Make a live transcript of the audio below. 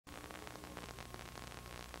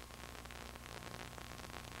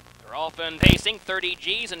They're often pacing 30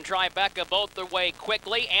 G's and Tribeca both their way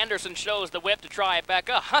quickly. Anderson shows the whip to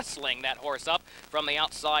Tribeca, hustling that horse up from the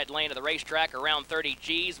outside lane of the racetrack around 30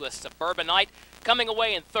 G's with Suburbanite coming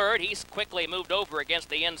away in third. He's quickly moved over against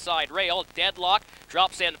the inside rail. Deadlock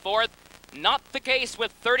drops in fourth. Not the case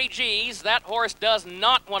with 30 G's. That horse does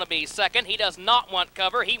not want to be second. He does not want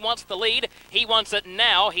cover. He wants the lead. He wants it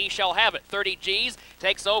now. He shall have it. 30 G's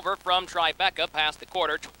takes over from Tribeca past the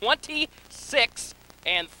quarter. 26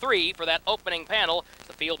 and 3 for that opening panel.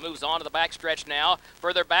 The field moves on to the backstretch now.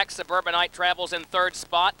 Further back, Suburbanite travels in third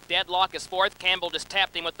spot. Deadlock is fourth. Campbell just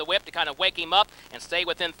tapped him with the whip to kind of wake him up and stay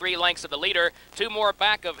within 3 lengths of the leader. 2 more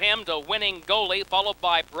back of him to Winning Goalie, followed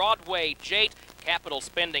by Broadway Jate. Capital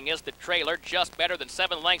Spending is the trailer, just better than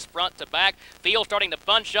 7 lengths front to back. Field starting to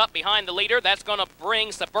bunch up behind the leader. That's going to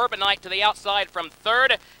bring Suburbanite to the outside from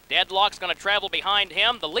third. Deadlock's going to travel behind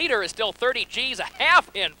him. The leader is still 30 G's, a half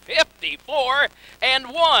in 54 and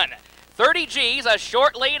 1. 30 G's, a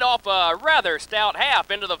short lead off a rather stout half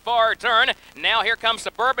into the far turn. Now here comes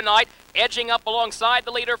Suburbanite, edging up alongside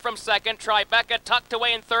the leader from second. Tribeca tucked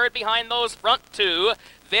away in third behind those front 2.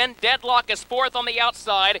 Then Deadlock is fourth on the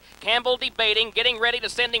outside. Campbell debating, getting ready to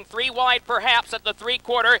send him 3 wide perhaps at the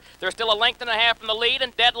 3/4. There's still a length and a half in the lead,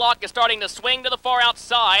 and Deadlock is starting to swing to the far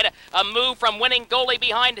outside. A move from Winning Goalie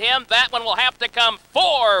behind him. That one will have to come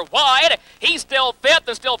 4 wide. He's still fifth.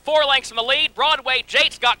 There's still 4 lengths from the lead. Broadway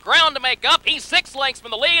Jate's got ground to make up. He's 6 lengths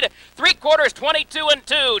from the lead. 3/4, 22 and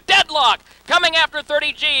 2. Deadlock coming after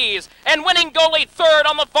 30 G's, and Winning Goalie third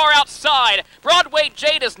on the far outside. Broadway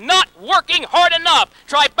Jate is not working hard enough.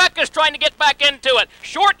 Tribeca's trying to get back into it.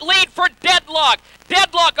 Short lead for Deadlock.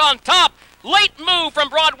 Deadlock on top. Late move from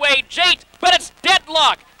Broadway Jate, but it's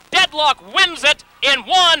Deadlock. Deadlock wins it in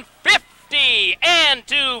 150 and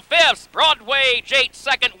 2/5. Broadway Jate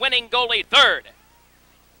second, Winning Goalie third.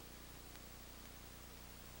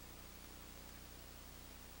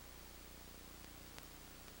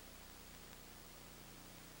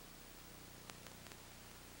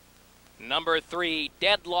 Number 3,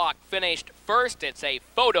 Deadlock finished first. It's a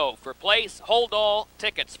photo for place. Hold all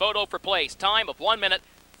tickets. Photo for place. Time of 1 minute,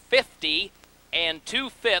 50 and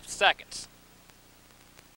 2/5 seconds.